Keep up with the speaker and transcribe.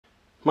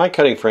My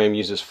cutting frame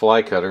uses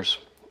fly cutters,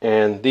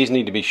 and these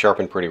need to be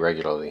sharpened pretty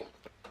regularly.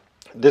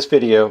 This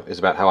video is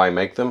about how I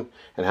make them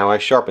and how I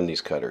sharpen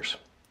these cutters.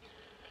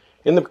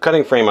 In the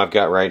cutting frame I've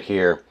got right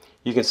here,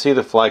 you can see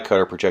the fly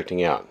cutter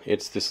projecting out.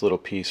 It's this little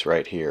piece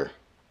right here.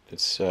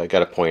 It's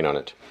got a point on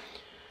it.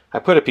 I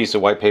put a piece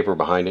of white paper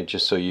behind it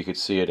just so you could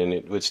see it and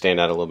it would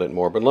stand out a little bit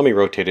more, but let me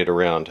rotate it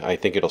around. I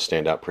think it'll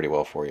stand out pretty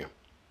well for you.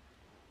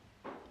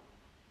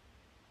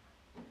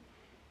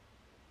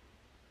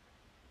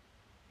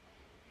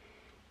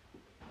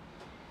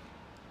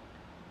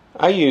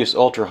 I use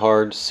ultra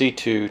hard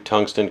C2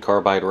 tungsten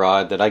carbide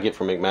rod that I get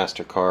from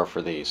McMaster-Carr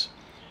for these.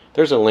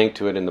 There's a link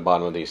to it in the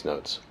bottom of these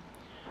notes.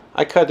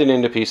 I cut it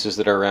into pieces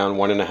that are around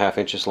 1.5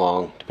 inches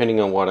long, depending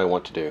on what I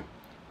want to do.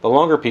 The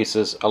longer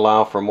pieces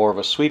allow for more of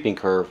a sweeping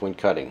curve when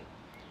cutting.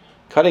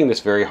 Cutting this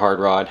very hard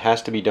rod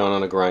has to be done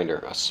on a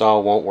grinder. A saw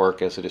won't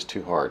work as it is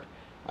too hard.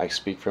 I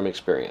speak from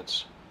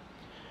experience.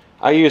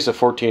 I use a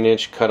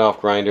 14-inch cutoff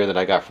grinder that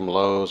I got from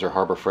Lowe's or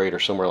Harbor Freight or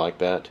somewhere like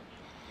that.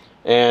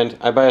 And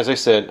as I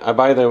said, I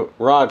buy the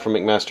rod from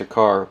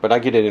McMaster-Carr, but I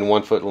get it in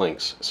 1-foot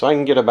lengths, so I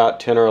can get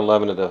about 10 or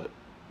 11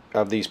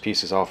 of these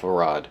pieces off a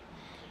rod.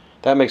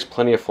 That makes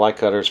plenty of fly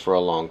cutters for a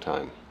long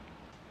time.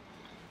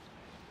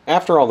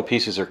 After all the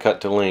pieces are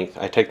cut to length,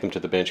 I take them to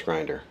the bench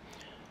grinder.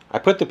 I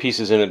put the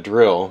pieces in a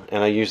drill,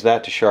 and I use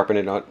that to sharpen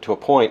it to a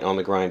point on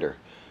the grinder.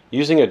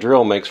 Using a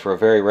drill makes for a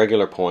very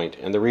regular point,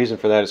 and the reason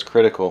for that is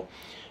critical,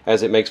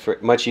 as it makes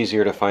it much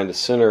easier to find the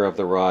center of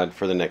the rod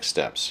for the next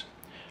steps.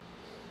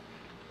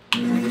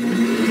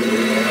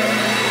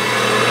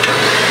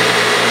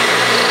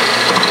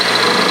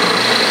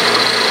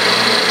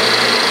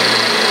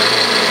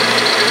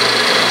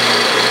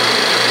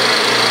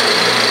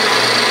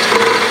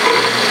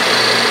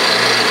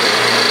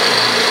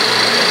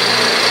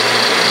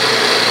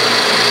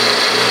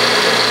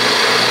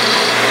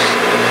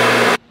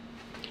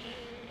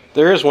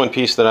 There is one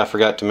piece that I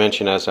forgot to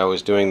mention as I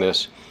was doing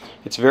this.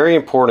 It's very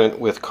important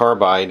with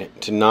carbide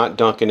to not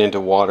dunk it into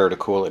water to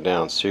cool it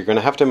down. So you're going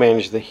to have to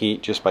manage the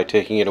heat just by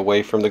taking it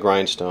away from the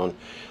grindstone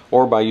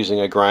or by using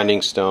a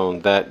grinding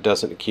stone that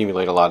doesn't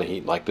accumulate a lot of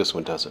heat like this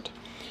one doesn't.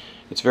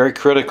 It's very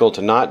critical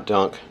to not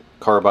dunk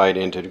carbide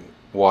into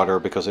water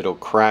because it'll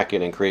crack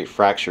it and create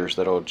fractures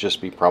that will just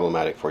be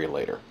problematic for you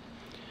later.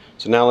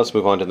 So now let's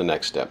move on to the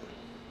next step.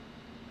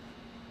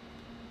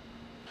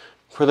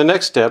 For the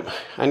next step,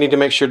 I need to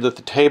make sure that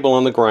the table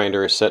on the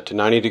grinder is set to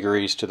 90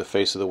 degrees to the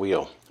face of the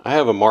wheel. I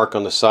have a mark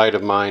on the side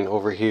of mine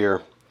over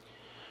here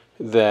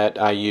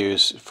that I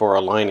use for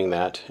aligning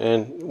that,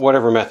 and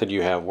whatever method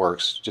you have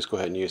works. Just go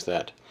ahead and use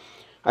that.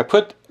 I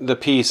put the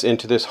piece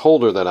into this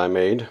holder that I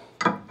made.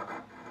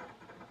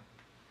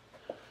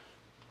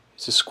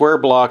 It's a square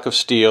block of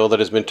steel that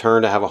has been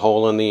turned to have a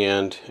hole in the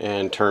end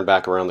and turned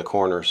back around the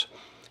corners.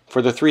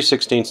 For the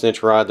 3/16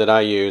 inch rod that I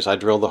use, I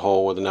drilled the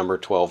hole with a number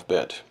 12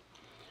 bit.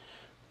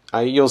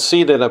 You'll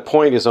see that a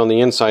point is on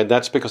the inside.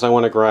 That's because I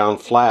want to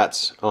ground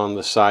flats on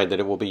the side that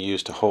it will be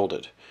used to hold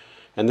it.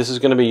 And this is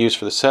going to be used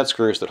for the set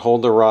screws that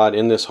hold the rod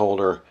in this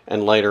holder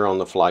and later on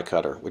the fly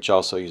cutter, which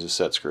also uses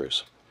set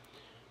screws.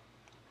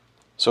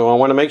 So I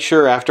want to make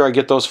sure after I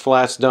get those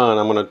flats done,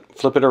 I'm going to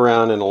flip it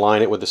around and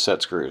align it with the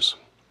set screws.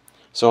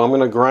 So I'm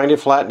going to grind it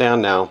flat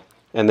down now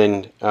and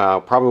then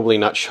probably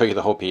not show you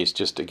the whole piece,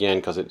 just again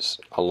because it's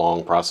a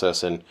long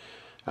process, and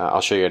I'll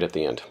show you it at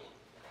the end.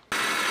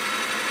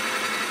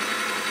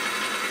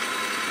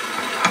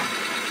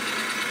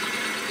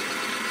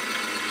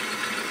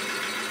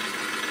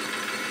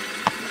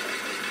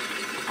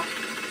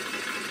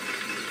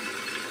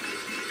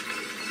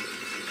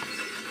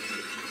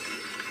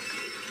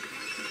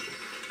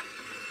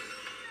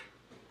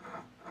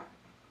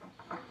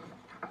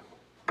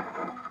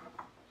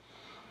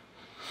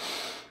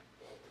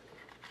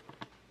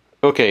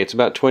 Okay, it's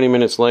about 20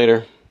 minutes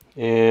later,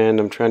 and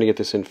I'm trying to get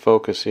this in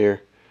focus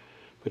here,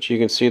 but you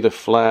can see the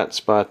flat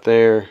spot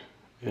there,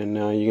 and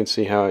you can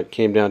see how it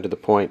came down to the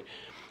point.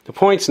 The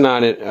point's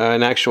not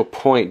an actual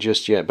point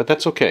just yet, but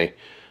that's okay.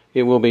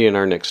 It will be in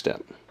our next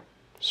step.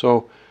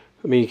 So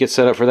let me get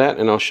set up for that,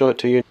 and I'll show it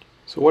to you.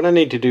 So what I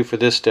need to do for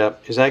this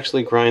step is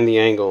actually grind the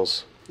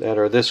angles that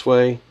are this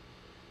way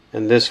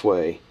and this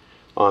way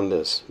on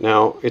this.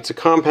 Now, it's a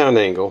compound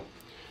angle,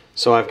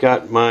 so I've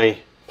got my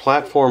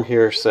platform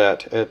here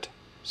set at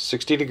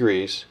 60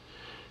 degrees,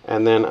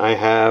 and then I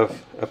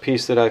have a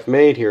piece that I've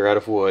made here out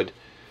of wood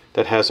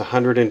that has a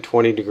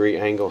 120 degree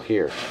angle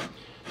here.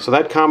 So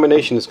that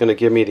combination is going to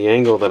give me the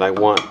angle that I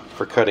want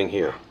for cutting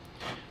here.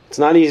 It's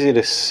not easy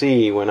to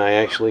see when I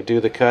actually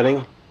do the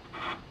cutting,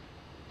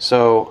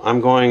 so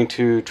I'm going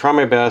to try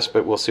my best,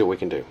 but we'll see what we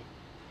can do.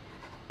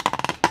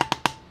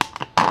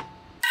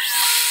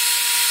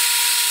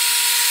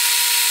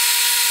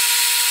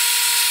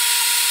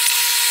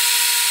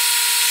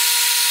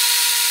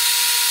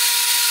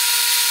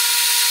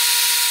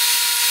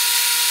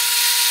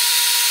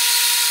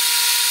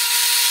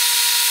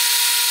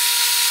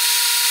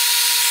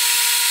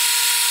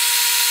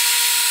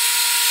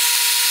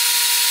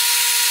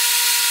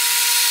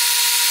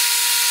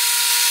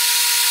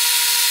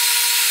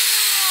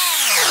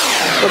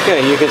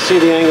 Okay, you can see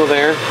the angle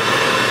there.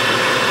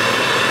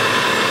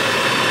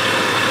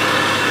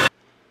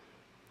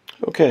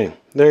 Okay,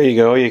 there you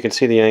go. You can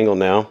see the angle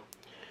now.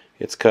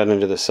 It's cut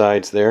into the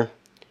sides there.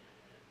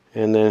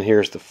 And then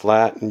here's the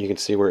flat, and you can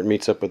see where it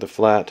meets up with the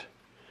flat.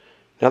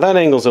 Now that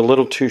angle's a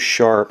little too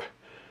sharp,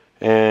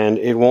 and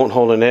it won't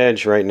hold an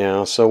edge right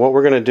now. So what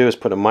we're going to do is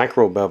put a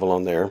micro bevel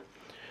on there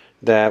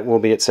that will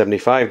be at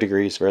 75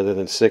 degrees rather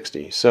than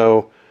 60.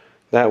 So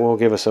that will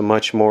give us a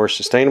much more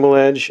sustainable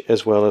edge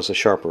as well as a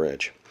sharper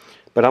edge.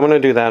 But I'm going to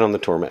do that on the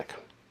Tormek.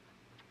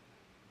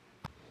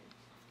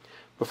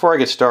 Before I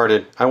get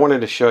started, I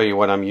wanted to show you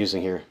what I'm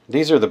using here.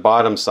 These are the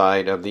bottom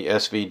side of the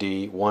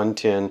SVD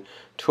 110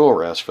 tool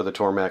rest for the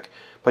Tormek.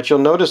 But you'll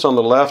notice on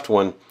the left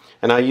one,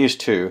 and I use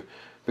two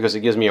because it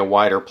gives me a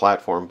wider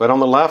platform, but on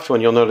the left one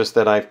you'll notice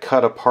that I've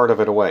cut a part of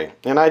it away.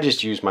 And I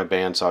just used my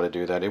bandsaw to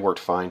do that. It worked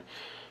fine.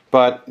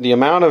 But the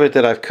amount of it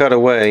that I've cut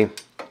away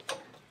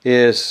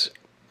is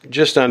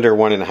just under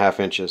 1.5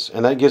 inches.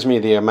 And that gives me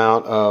the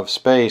amount of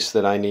space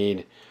that I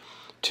need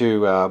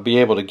to be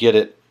able to get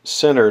it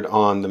centered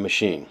on the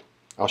machine.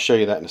 I'll show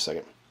you that in a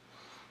second.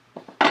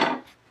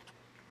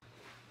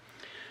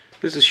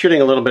 This is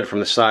shooting a little bit from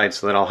the side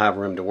so that I'll have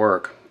room to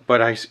work,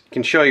 but I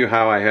can show you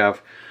how I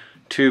have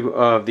two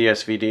of the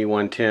SVD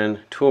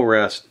 110 tool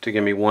rests to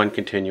give me one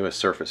continuous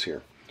surface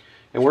here.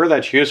 And where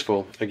that's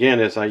useful, again,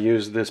 as I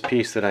use this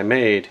piece that I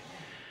made,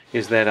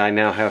 is that I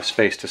now have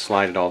space to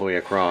slide it all the way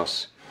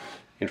across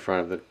in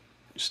front of the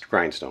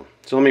grindstone.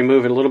 So let me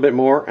move it a little bit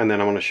more, and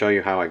then I want to show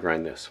you how I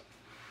grind this.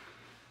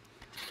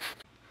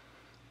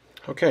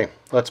 Okay,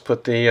 let's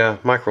put the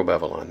micro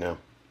bevel on now.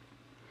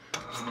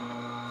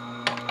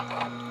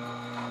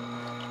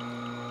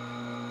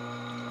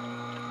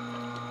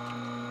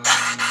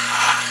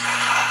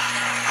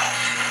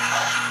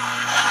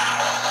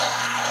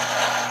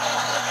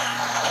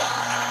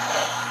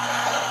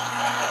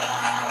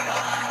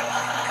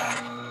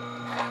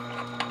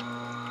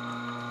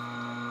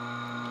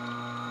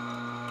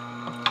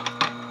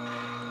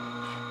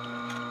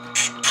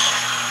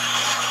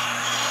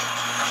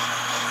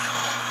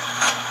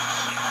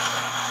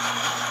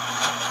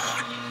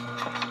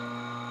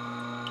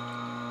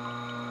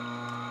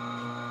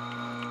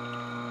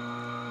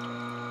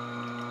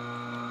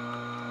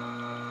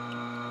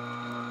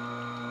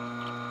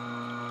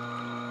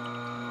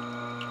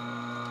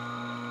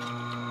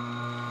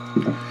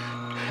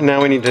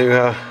 Now we need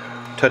to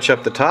touch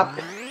up the top.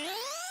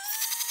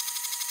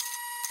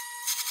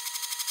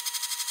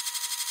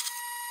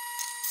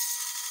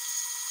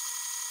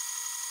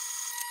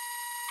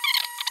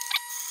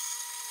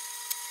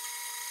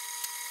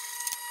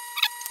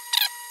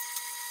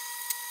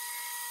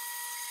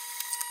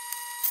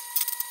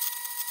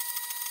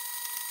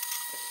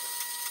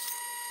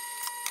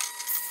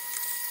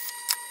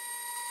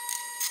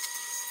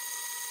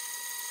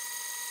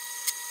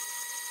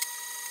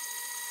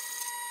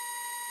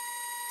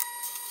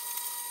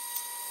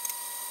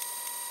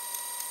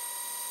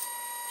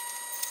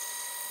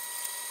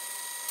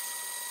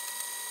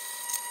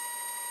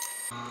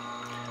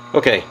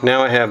 Okay,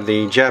 now I have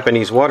the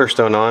Japanese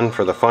waterstone on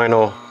for the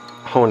final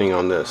honing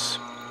on this.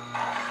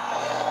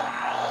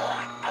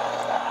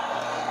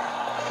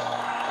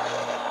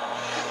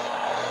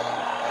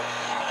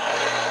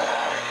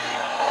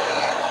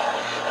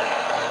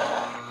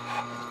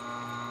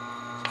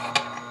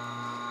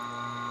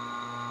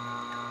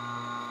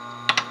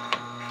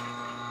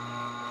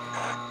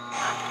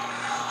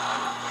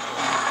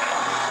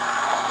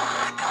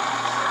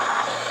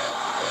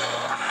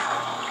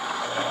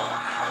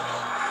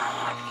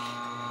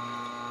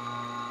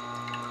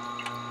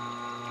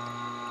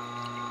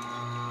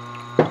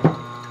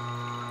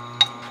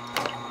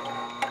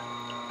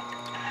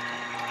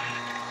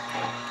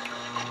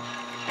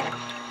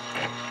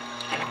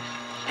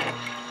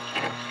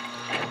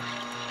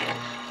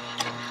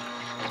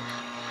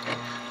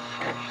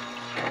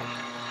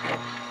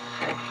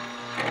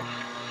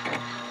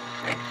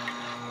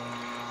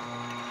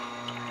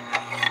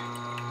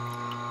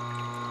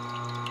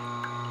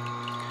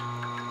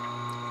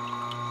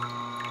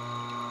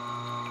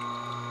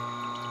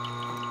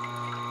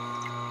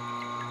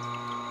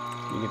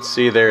 You can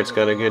see there it's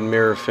got a good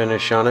mirror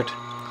finish on it.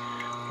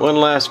 One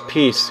last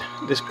piece.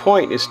 This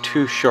point is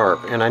too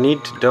sharp and I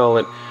need to dull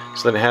it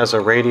so that it has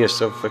a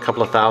radius of a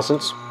couple of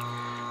thousandths.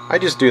 I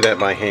just do that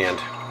by hand.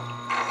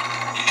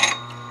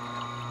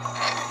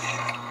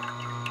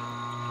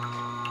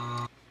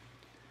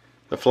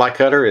 The flat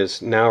cutter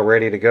is now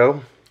ready to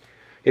go.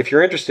 If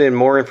you're interested in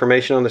more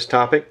information on this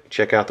topic,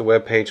 check out the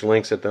webpage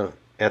links at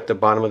the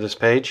bottom of this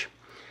page.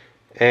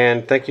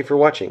 And thank you for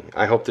watching.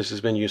 I hope this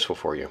has been useful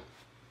for you.